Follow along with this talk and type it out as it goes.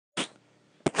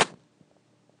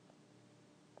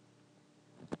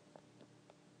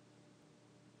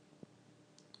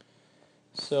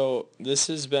So this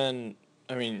has been,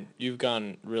 I mean, you've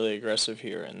gone really aggressive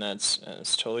here, and that's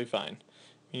totally fine.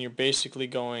 I mean, you're basically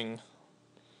going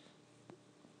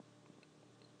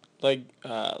like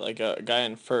a guy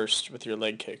in first with your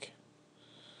leg kick,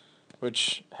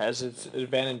 which has its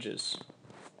advantages.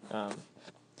 Um,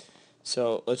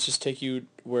 so let's just take you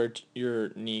where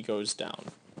your knee goes down.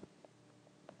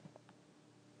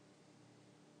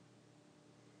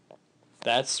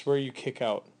 That's where you kick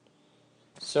out.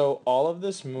 So all of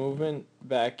this movement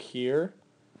back here,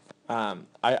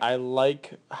 I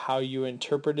like how you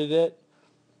interpreted it.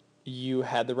 You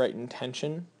had the right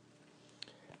intention.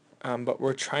 But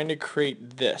we're trying to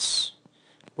create this,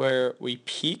 where we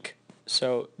peak.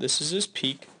 So this is his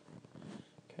peak.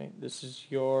 Okay, this is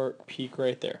your peak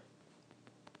right there.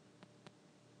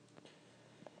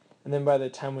 And then by the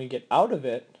time we get out of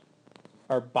it,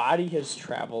 our body has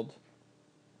traveled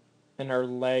and our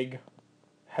leg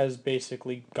has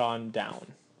basically gone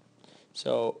down.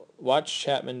 So watch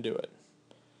Chapman do it.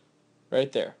 Right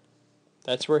there.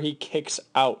 That's where he kicks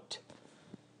out.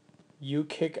 You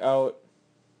kick out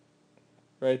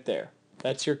right there.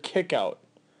 That's your kick out.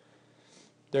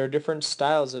 There are different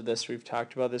styles of this. We've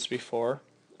talked about this before.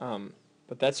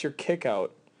 But that's your kick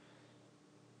out.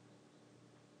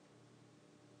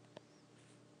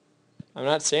 I'm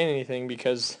not saying anything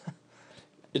because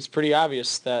it's pretty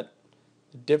obvious that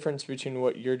the difference between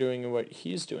what you're doing and what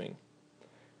he's doing.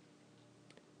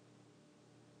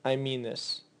 I mean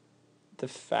this. The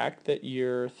fact that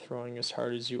you're throwing as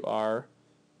hard as you are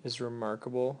is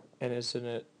remarkable and is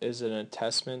an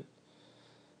attestament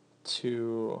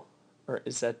to, or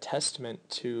is a testament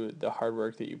to the hard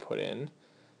work that you put in.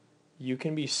 You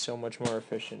can be so much more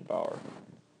efficient, Bauer.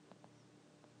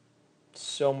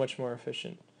 So much more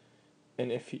efficient.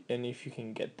 And if you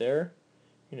can get there,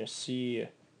 you're going to see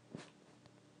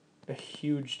a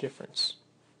huge difference.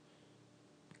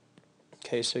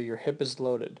 Okay, so your hip is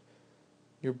loaded.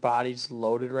 Your body's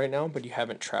loaded right now, but you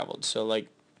haven't traveled. So like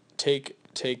take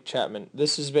Chapman.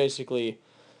 This is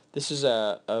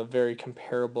a very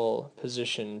comparable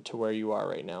position to where you are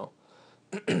right now.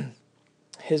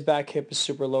 His back hip is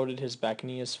super loaded, his back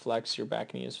knee is flexed, your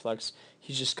back knee is flexed.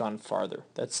 He's just gone farther.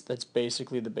 That's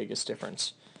basically the biggest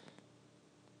difference.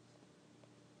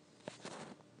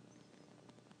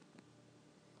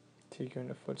 Take you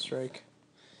into foot strike.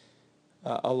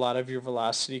 A lot of your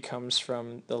velocity comes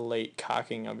from the late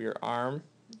cocking of your arm.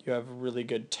 You have really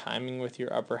good timing with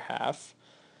your upper half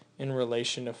in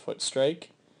relation to foot strike.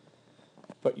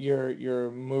 But your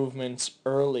movements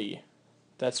early,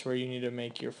 that's where you need to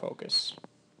make your focus.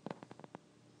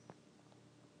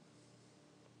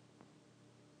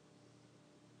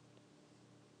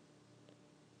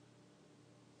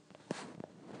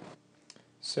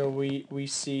 So we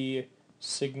see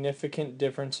significant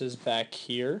differences back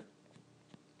here.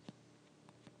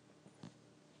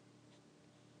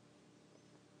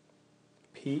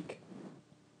 Peak.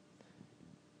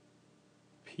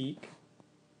 Peak.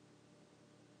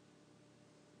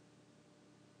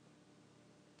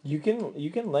 You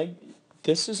can leg.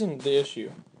 This isn't the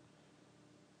issue.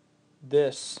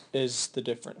 This is the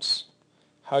difference.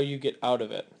 How you get out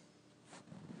of it.